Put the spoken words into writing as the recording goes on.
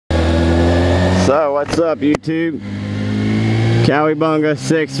So what's up, YouTube?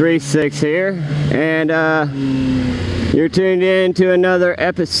 Cowabunga636 here, and you're tuned in to another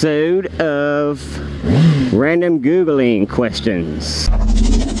episode of Random Googling Questions.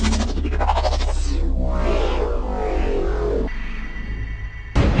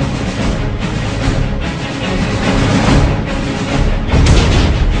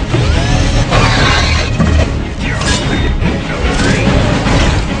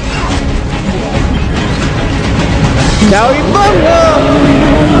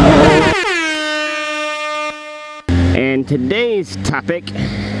 And today's topic,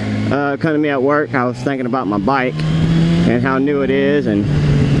 coming to me at work, I was thinking about my bike and how new it is, and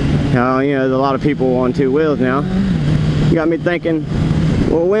how, you know, there's a lot of people on two wheels now. It got me thinking,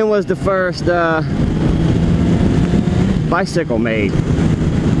 well, when was the first bicycle made?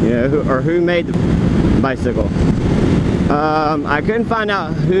 You know, who made the bicycle? I couldn't find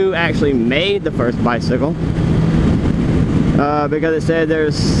out who actually made the first bicycle. Because it said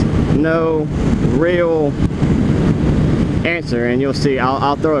there's no real answer, and you'll see.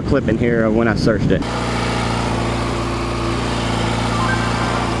 I'll throw a clip in here of when I searched it. According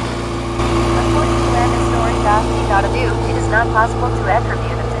to an historian.view, it is not possible to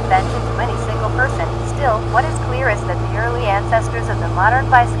attribute its invention to any single person. Still, what is clear is that the early ancestors of the modern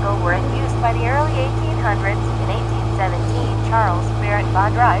bicycle were in use by the early 1800s. In 1817, Charles Barrett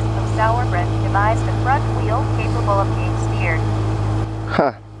von Dries of Sauerbrunn devised a front wheel capable of being steered.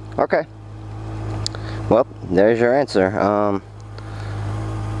 Huh, okay. Well, there's your answer.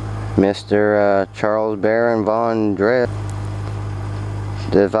 Mr. Charles Baron von Dries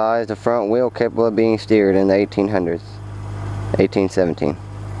devised a front wheel capable of being steered in the 1800s. 1817.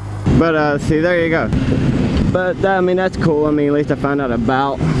 But, see, there you go. But, I mean, that's cool. I mean, at least I found out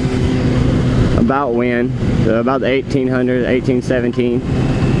about when. So about the 1800s, 1817.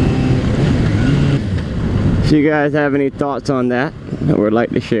 If you guys have any thoughts on that would like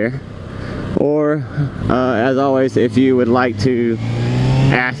to share, or as always, if you would like to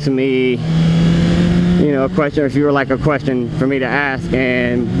ask me, you know, a question, or if you would like a question for me to ask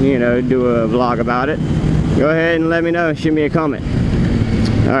and, you know, do a vlog about it, go ahead and let me know. Shoot me a comment.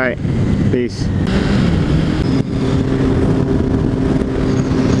 Alright, peace.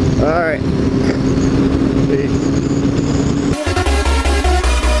 Alright.